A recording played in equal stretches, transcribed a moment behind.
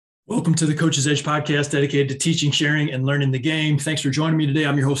Welcome to the Coach's Edge podcast dedicated to teaching, sharing, and learning the game. Thanks for joining me today.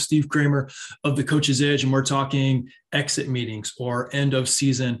 I'm your host, Steve Kramer of the Coach's Edge, and we're talking exit meetings or end of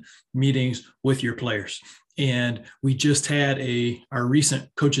season meetings with your players. And we just had our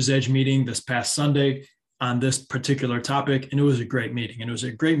recent Coach's Edge meeting this past Sunday on this particular topic, and it was a great meeting. And it was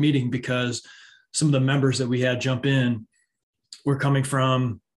a great meeting because some of the members that we had jump in were coming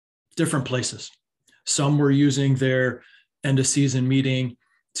from different places. Some were using their end of season meeting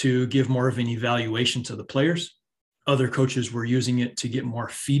to give more of an evaluation to the players. Other coaches were using it to get more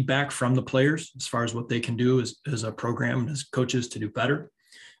feedback from the players as far as what they can do as a program, as coaches to do better.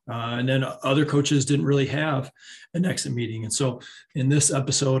 And then other coaches didn't really have an exit meeting. And so in this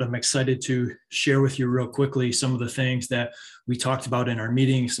episode, I'm excited to share with you real quickly some of the things that we talked about in our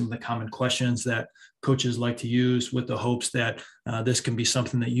meeting, some of the common questions that coaches like to use, with the hopes that this can be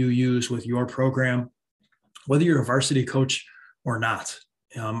something that you use with your program, whether you're a varsity coach or not.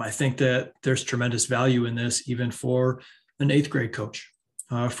 I think that there's tremendous value in this, even for an 8th grade coach,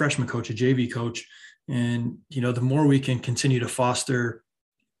 a freshman coach, a JV coach. And, the more we can continue to foster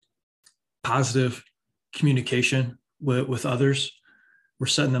positive communication with others, we're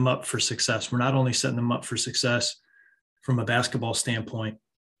setting them up for success. We're not only setting them up for success from a basketball standpoint,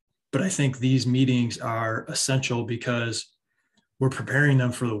 but I think these meetings are essential because we're preparing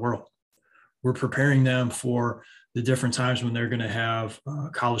them for the world. We're preparing them for the different times when they're going to have a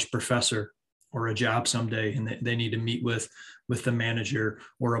college professor or a job someday, and they need to meet with the manager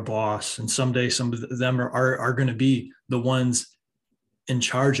or a boss. And someday some of them are going to be the ones in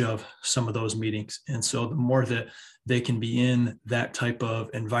charge of some of those meetings. And so the more that they can be in that type of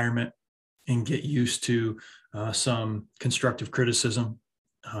environment and get used to some constructive criticism,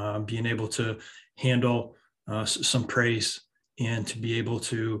 being able to handle some praise, and to be able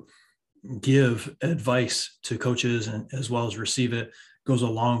to give advice to coaches and as well as receive it, goes a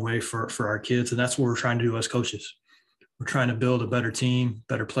long way for our kids. And that's what we're trying to do as coaches. We're trying to build a better team,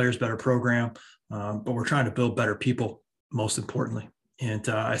 better players, better program, but we're trying to build better people, most importantly. And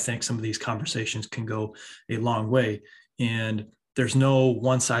I think some of these conversations can go a long way. And there's no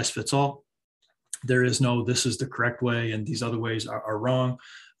one size fits all. There is no, this is the correct way and these other ways are wrong.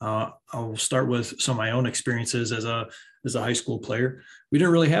 I'll start with some of my own experiences as a high school player. We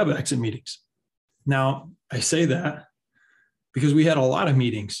didn't really have exit meetings. Now, I say that because we had a lot of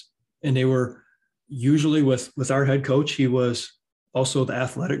meetings, and they were usually with our head coach. He was also the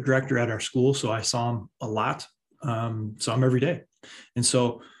athletic director at our school, so I saw him a lot, saw him every day. And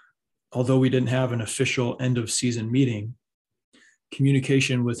so although we didn't have an official end of season meeting,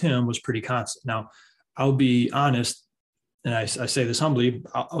 communication with him was pretty constant. Now, I'll be honest, and I say this humbly,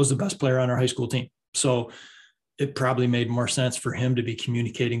 I was the best player on our high school team. So it probably made more sense for him to be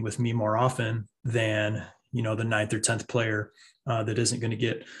communicating with me more often than, the 9th or 10th player that isn't going to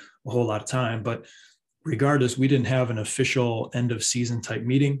get a whole lot of time. But regardless, we didn't have an official end of season type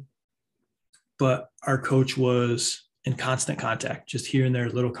meeting, but our coach was in constant contact, just here and there,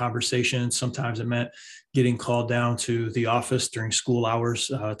 little conversations. Sometimes it meant getting called down to the office during school hours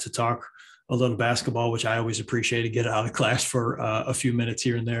to talk a little basketball, which I always appreciated. Get out of class for a few minutes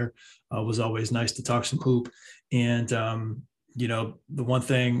here and there. Was always nice to talk some hoop. And, the one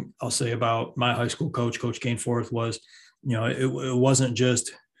thing I'll say about my high school coach, Coach Gainforth, was, it wasn't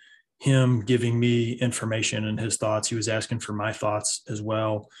just him giving me information and his thoughts. He was asking for my thoughts as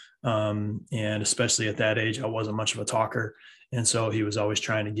well. And especially at that age, I wasn't much of a talker. And so he was always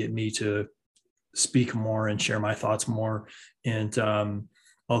trying to get me to speak more and share my thoughts more. And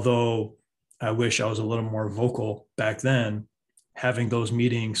although I wish I was a little more vocal back then, having those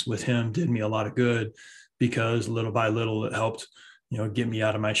meetings with him did me a lot of good, because little by little it helped, get me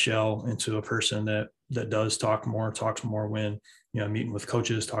out of my shell into a person that does talks more when, meeting with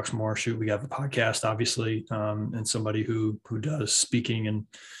coaches, talks more. Shoot, we have a podcast, obviously, and somebody who does speaking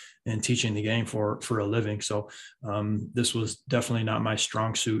and teaching the game for a living. So this was definitely not my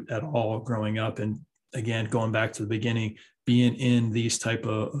strong suit at all growing up. And again, going back to the beginning, being in these type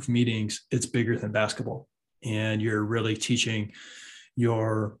of meetings, it's bigger than basketball. And you're really teaching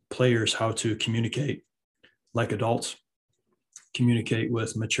your players how to communicate like adults, communicate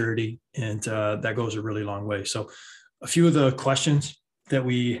with maturity. And that goes a really long way. So a few of the questions that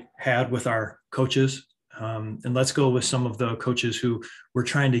we had with our coaches, and let's go with some of the coaches who were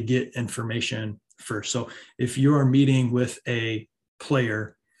trying to get information first. So if you're meeting with a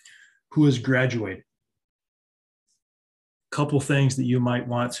player who has graduated, a couple things that you might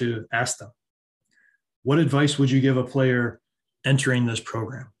want to ask them. What advice would you give a player entering this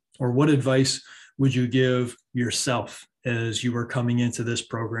program? Or what advice would you give yourself as you were coming into this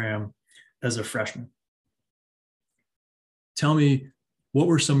program as a freshman? Tell me what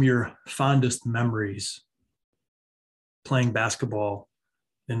were some of your fondest memories playing basketball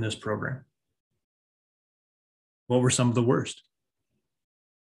in this program? What were some of the worst?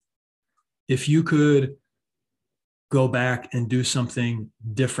 If you could go back and do something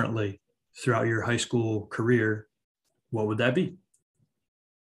differently throughout your high school career, what would that be?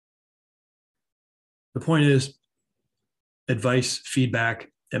 The point is, advice, feedback,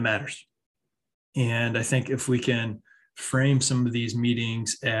 it matters. And I think if we can frame some of these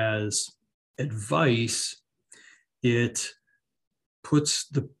meetings as advice, it puts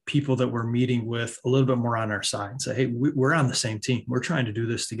the people that we're meeting with a little bit more on our side and say, hey, we're on the same team. We're trying to do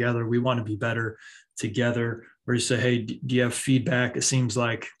this together. We want to be better together. Or you say, hey, do you have feedback? It seems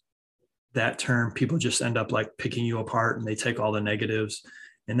like that term, people just end up like picking you apart and they take all the negatives.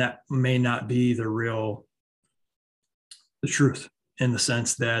 And that may not be the truth, in the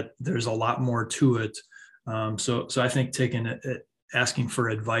sense that there's a lot more to it. So I think asking for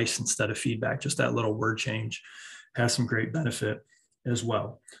advice instead of feedback, just that little word change, has some great benefit as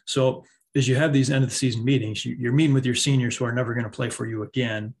well. So as you have these end of the season meetings, you're meeting with your seniors who are never going to play for you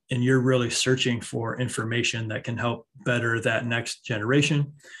again, and you're really searching for information that can help better that next generation.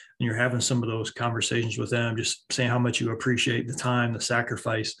 And you're having some of those conversations with them, just saying how much you appreciate the time, the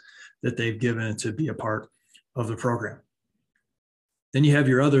sacrifice that they've given to be a part of the program. Then you have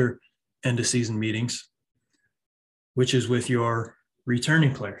your other end of season meetings, which is with your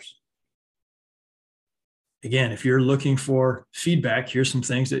returning players. Again, if you're looking for feedback, here's some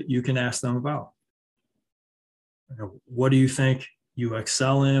things that you can ask them about. What do you think you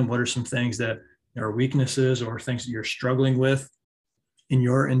excel in? What are some things that are weaknesses or things that you're struggling with in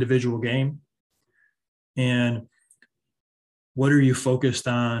your individual game? And what are you focused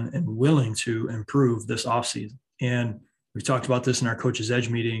on and willing to improve this offseason? And we talked about this in our Coach's Edge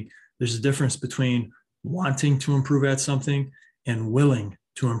meeting. There's a difference between wanting to improve at something and willing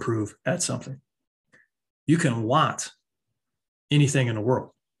to improve at something. You can want anything in the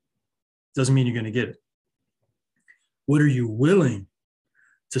world. Doesn't mean you're going to get it. What are you willing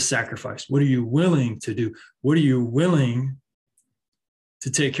to sacrifice? What are you willing to do? What are you willing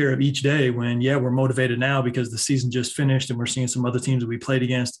to take care of each day when, yeah, we're motivated now because the season just finished and we're seeing some other teams that we played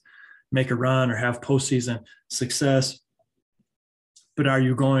against make a run or have postseason success. But are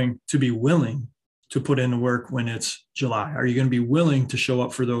you going to be willing to put in the work when it's July? Are you going to be willing to show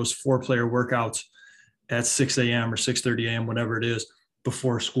up for those 4-player workouts at 6 a.m. or 6:30 a.m., whatever it is,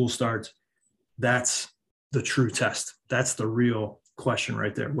 before school starts? That's the true test. That's the real question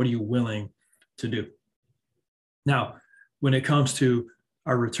right there. What are you willing to do? Now, when it comes to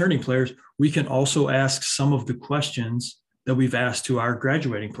our returning players, we can also ask some of the questions that we've asked to our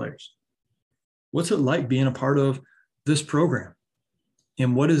graduating players. What's it like being a part of this program?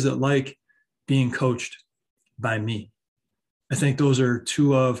 And what is it like being coached by me? I think those are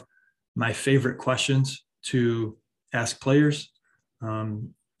two of my favorite questions to ask players.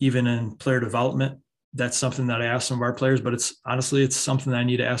 Even in player development, that's something that I ask some of our players, but it's something that I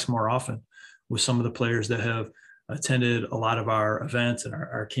need to ask more often with some of the players that have attended a lot of our events and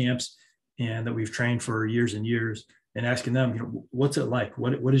our camps and that we've trained for years and years, and asking them, what's it like?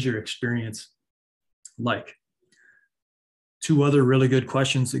 What is your experience like? Two other really good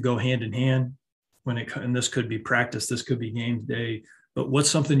questions that go hand in hand and this could be practice, this could be game day, but what's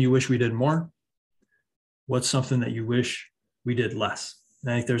something you wish we did more? What's something that you wish we did less?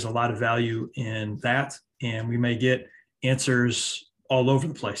 And I think there's a lot of value in that, and we may get answers all over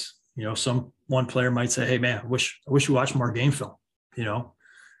the place. One player might say, hey man, I wish we watched more game film,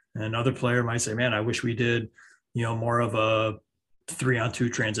 and another player might say, man, I wish we did, more of a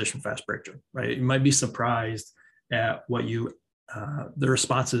 3-on-2 transition fast break, right? You might be surprised at what the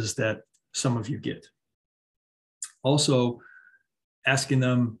responses that some of you get. Also, asking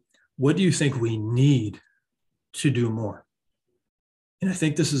them, what do you think we need to do more? And I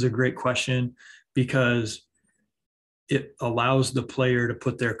think this is a great question because it allows the player to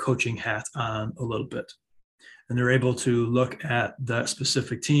put their coaching hat on a little bit. And they're able to look at that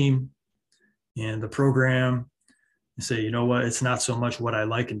specific team and the program and say, you know what, it's not so much what I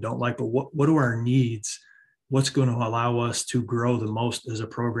like and don't like, but what are our needs? What's going to allow us to grow the most as a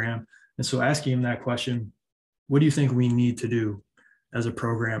program? And so asking him that question, what do you think we need to do as a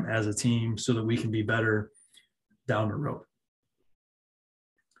program, as a team, so that we can be better down the road?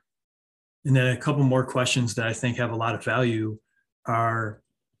 And then a couple more questions that I think have a lot of value are,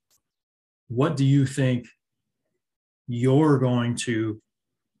 what do you think you're going to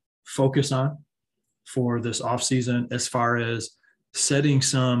focus on for this offseason as far as setting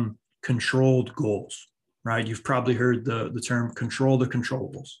some controlled goals, right? You've probably heard the term control the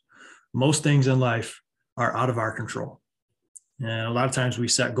controllables. Most things in life are out of our control. And a lot of times we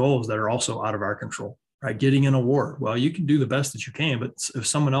set goals that are also out of our control, right? Getting an award. Well, you can do the best that you can, but if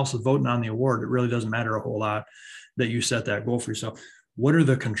someone else is voting on the award, it really doesn't matter a whole lot that you set that goal for yourself. What are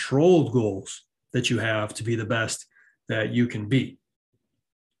the controlled goals that you have to be the best that you can be?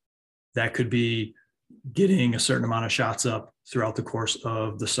 That could be getting a certain amount of shots up throughout the course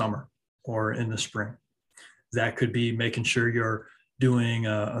of the summer or in the spring. That could be making sure you're doing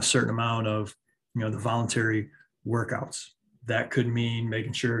a certain amount of, the voluntary workouts. That could mean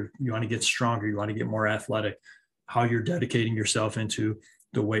making sure you want to get stronger, you want to get more athletic, how you're dedicating yourself into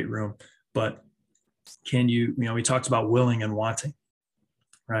the weight room. But can you, we talked about willing and wanting,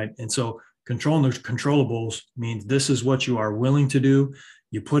 right? And so controlling those controllables means this is what you are willing to do.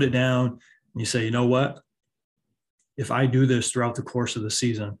 You put it down and you say, you know what? If I do this throughout the course of the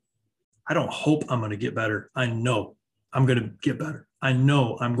season, I don't hope I'm going to get better. I know I'm going to get better. I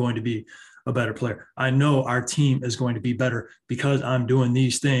know I'm going to be a better player. I know our team is going to be better because I'm doing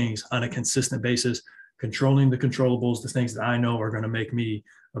these things on a consistent basis, controlling the controllables, the things that I know are going to make me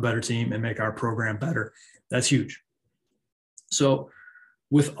a better team and make our program better. That's huge. So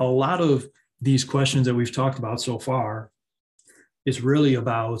with a lot of these questions that we've talked about so far, it's really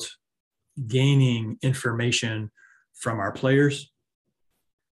about gaining information from our players,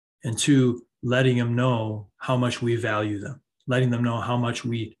 and two, letting them know how much we value them, letting them know how much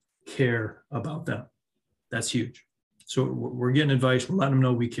we care about them. That's huge. So we're getting advice. We're letting them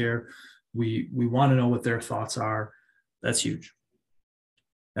know we care. We want to know what their thoughts are. That's huge.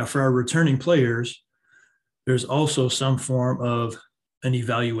 Now, for our returning players, there's also some form of an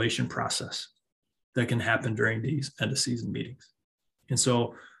evaluation process that can happen during these end of season meetings. And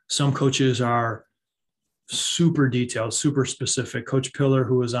so some coaches are super detailed, super specific. Coach Pillar,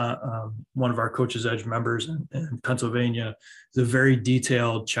 who was on one of our Coach's Edge members in Pennsylvania, is a very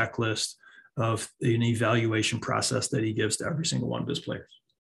detailed checklist of an evaluation process that he gives to every single one of his players.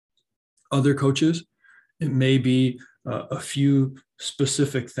 Other coaches, it may be a few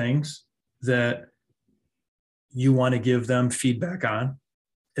specific things that you want to give them feedback on,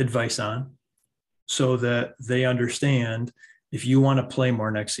 advice on, so that they understand if you want to play more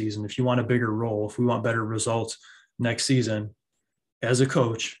next season, if you want a bigger role, if we want better results next season, as a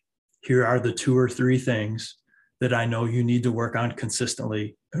coach, here are the 2 or 3 things that I know you need to work on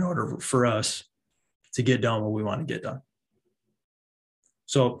consistently in order for us to get done what we want to get done.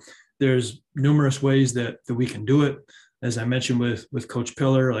 So there's numerous ways that we can do it. As I mentioned with Coach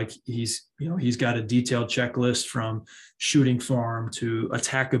Pillar, like he's got a detailed checklist from shooting form to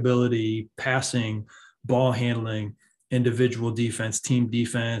attackability, passing, ball handling, individual defense, team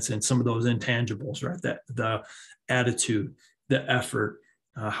defense, and some of those intangibles, right? That the attitude, the effort,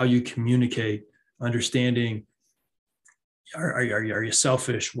 how you communicate, understanding. Are you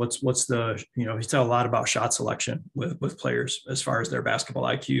selfish? What's the, he's tell a lot about shot selection with players as far as their basketball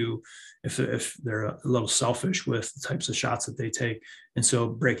IQ, if they're a little selfish with the types of shots that they take. And so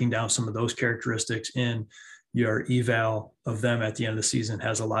breaking down some of those characteristics in your eval of them at the end of the season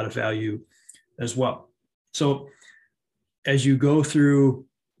has a lot of value as well. So as you go through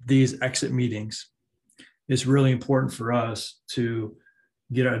these exit meetings, it's really important for us to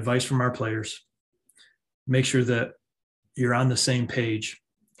get advice from our players, make sure that you're on the same page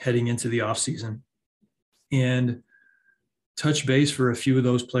heading into the off season, and touch base for a few of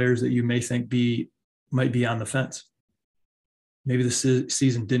those players that you may think might be on the fence. Maybe the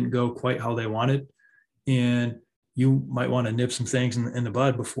season didn't go quite how they wanted, and you might want to nip some things in the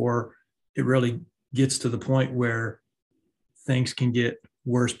bud before it really gets to the point where things can get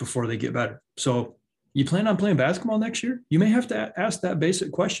worse before they get better. So you plan on playing basketball next year? You may have to ask that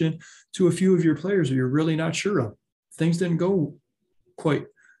basic question to a few of your players that you're really not sure of. Things didn't go quite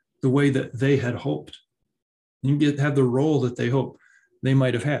the way that they had hoped. You have the role that they hope they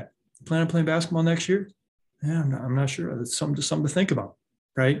might have had. Plan on playing basketball next year? Yeah, I'm not sure. That's something to think about,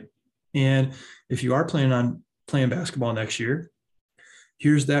 right? And if you are planning on playing basketball next year,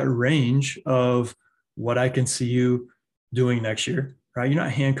 here's that range of what I can see you doing next year, right? You're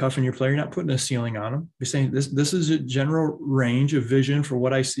not handcuffing your player. You're not putting a ceiling on them. You're saying this is a general range of vision for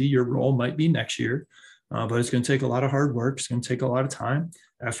what I see your role might be next year. But it's going to take a lot of hard work. It's going to take a lot of time,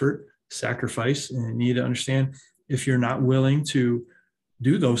 effort, sacrifice. And you need to understand if you're not willing to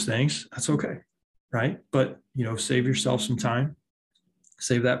do those things, that's okay, right? But, save yourself some time,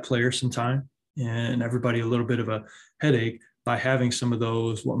 save that player some time, and everybody a little bit of a headache by having some of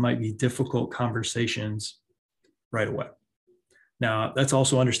those what might be difficult conversations right away. Now, that's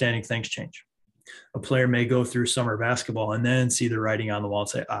also understanding things change. A player may go through summer basketball and then see the writing on the wall and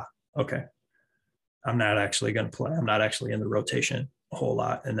say, okay, I'm not actually going to play. I'm not actually in the rotation a whole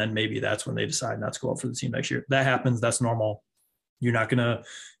lot. And then maybe that's when they decide not to go up for the team next year. That happens. That's normal. You're not going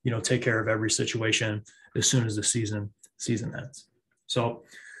to, take care of every situation as soon as the season ends. So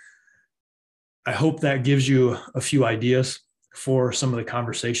I hope that gives you a few ideas for some of the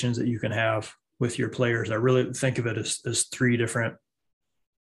conversations that you can have with your players. I really think of it as three different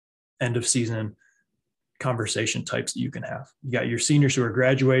end of season conversation types that you can have. You got your seniors who are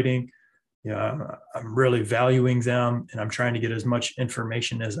graduating. I'm really valuing them, and I'm trying to get as much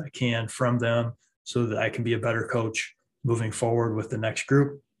information as I can from them so that I can be a better coach moving forward with the next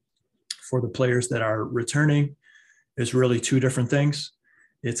group. For the players that are returning, it's really two different things.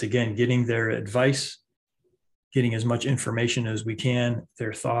 It's, again, getting their advice, getting as much information as we can,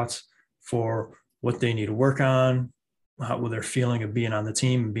 their thoughts for what they need to work on, how their feeling of being on the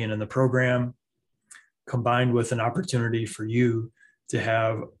team and being in the program, combined with an opportunity for you to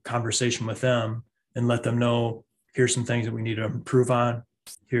have a conversation with them and let them know, here's some things that we need to improve on.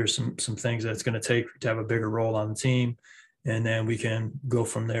 Here's some things that it's going to take to have a bigger role on the team. And then we can go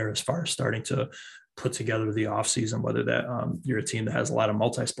from there as far as starting to put together the off season, whether that you're a team that has a lot of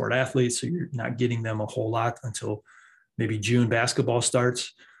multi-sport athletes, so you're not getting them a whole lot until maybe June basketball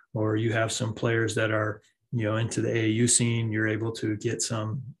starts, or you have some players that are, into the AAU scene, you're able to get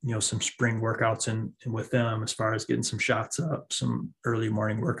some spring workouts in with them as far as getting some shots up, some early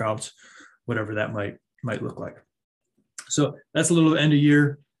morning workouts, whatever that might look like. So that's a little end of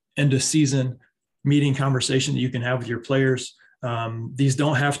year, end of season meeting conversation that you can have with your players. These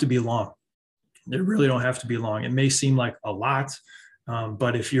don't have to be long. They really don't have to be long. It may seem like a lot,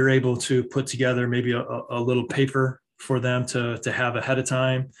 but if you're able to put together maybe a little paper for them to have ahead of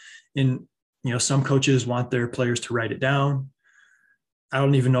time, and some coaches want their players to write it down. I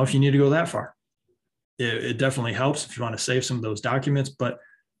don't even know if you need to go that far. It definitely helps if you want to save some of those documents, but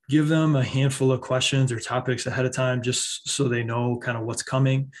give them a handful of questions or topics ahead of time, just so they know kind of what's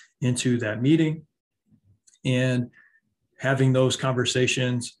coming into that meeting, and having those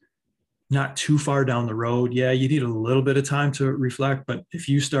conversations not too far down the road. Yeah, you need a little bit of time to reflect, but if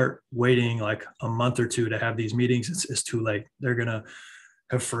you start waiting like a month or two to have these meetings, it's too late. They're going to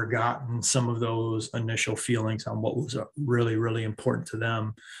have forgotten some of those initial feelings on what was really, really important to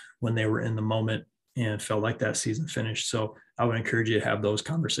them when they were in the moment and felt like that season finished. So I would encourage you to have those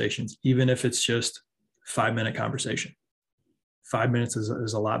conversations, even if it's just 5-minute conversation. 5 minutes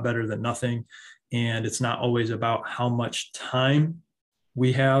is a lot better than nothing. And it's not always about how much time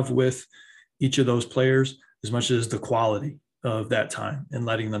we have with each of those players as much as the quality of that time, and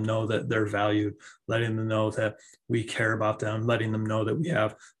letting them know that they're valued, letting them know that we care about them, letting them know that we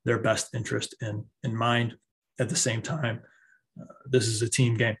have their best interest in mind. At the same time, this is a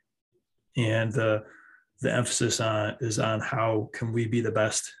team game, and the emphasis is on how can we be the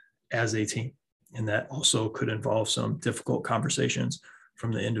best as a team. And that also could involve some difficult conversations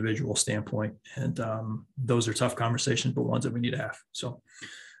from the individual standpoint. And those are tough conversations, but ones that we need to have. So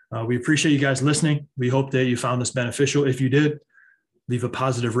we appreciate you guys listening. We hope that you found this beneficial. If you did, leave a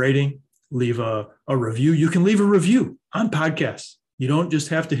positive rating, leave a review. You can leave a review on podcasts. You don't just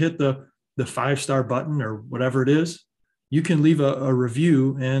have to hit the 5-star button or whatever it is. You can leave a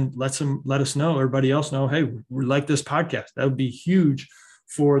review and let us know, everybody else know, hey, we like this podcast. That would be huge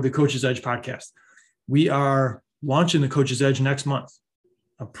for the Coach's Edge podcast. We are launching the Coach's Edge next month,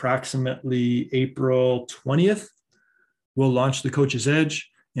 approximately April 20th. We'll launch the Coach's Edge,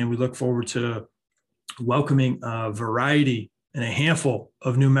 and we look forward to welcoming a variety and a handful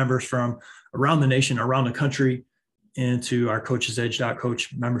of new members from around the nation, around the country, into our Coach's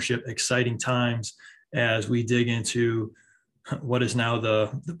Edge.coach membership. Exciting times as we dig into what is now the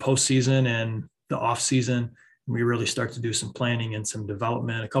postseason and the off season. We really start to do some planning and some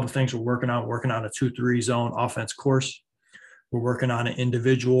development. A couple of things we're working on a 2-3 zone offense course. We're working on an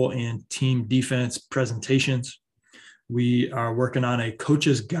individual and team defense presentations. We are working on a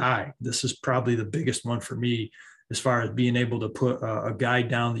coach's guide. This is probably the biggest one for me, as far as being able to put a guide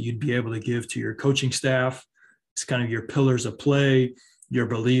down that you'd be able to give to your coaching staff. It's kind of your pillars of play, your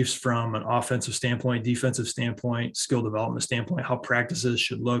beliefs from an offensive standpoint, defensive standpoint, skill development standpoint, how practices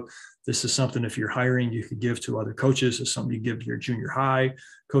should look. This is something, if you're hiring, you could give to other coaches. It's something you give to your junior high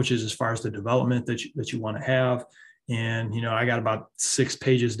coaches as far as the development that you want to have. And, I got about 6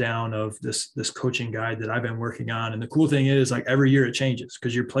 pages down of this coaching guide that I've been working on. And the cool thing is, like, every year it changes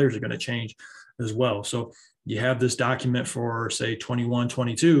because your players are going to change as well. So you have this document for, say, 21,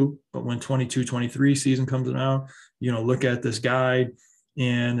 22, but when 22, 23 season comes around, look at this guide,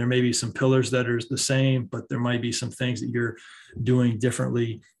 and there may be some pillars that are the same, but there might be some things that you're doing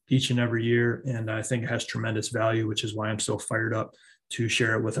differently each and every year. And I think it has tremendous value, which is why I'm so fired up to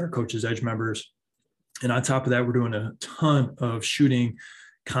share it with our Coach's Edge members. And on top of that, we're doing a ton of shooting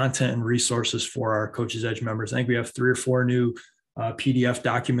content and resources for our Coach's Edge members. I think we have 3 or 4 new PDF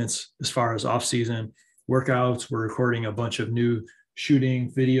documents as far as off-season workouts. We're recording a bunch of new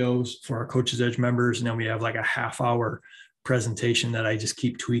shooting videos for our Coach's Edge members. And then we have like a half-hour presentation that I just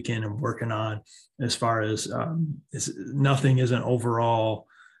keep tweaking and working on as far as nothing is an overall,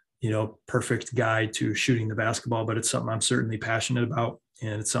 perfect guide to shooting the basketball, but it's something I'm certainly passionate about.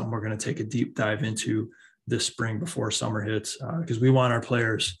 And it's something we're going to take a deep dive into this spring before summer hits, because we want our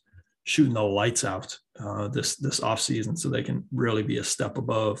players shooting the lights out this off season, so they can really be a step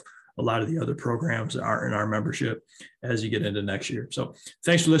above a lot of the other programs that are in our membership as you get into next year. So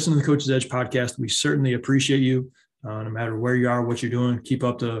thanks for listening to the Coach's Edge podcast. We certainly appreciate you. No matter where you are, what you're doing, keep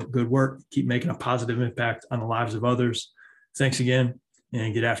up the good work, keep making a positive impact on the lives of others. Thanks again,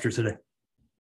 and get after today.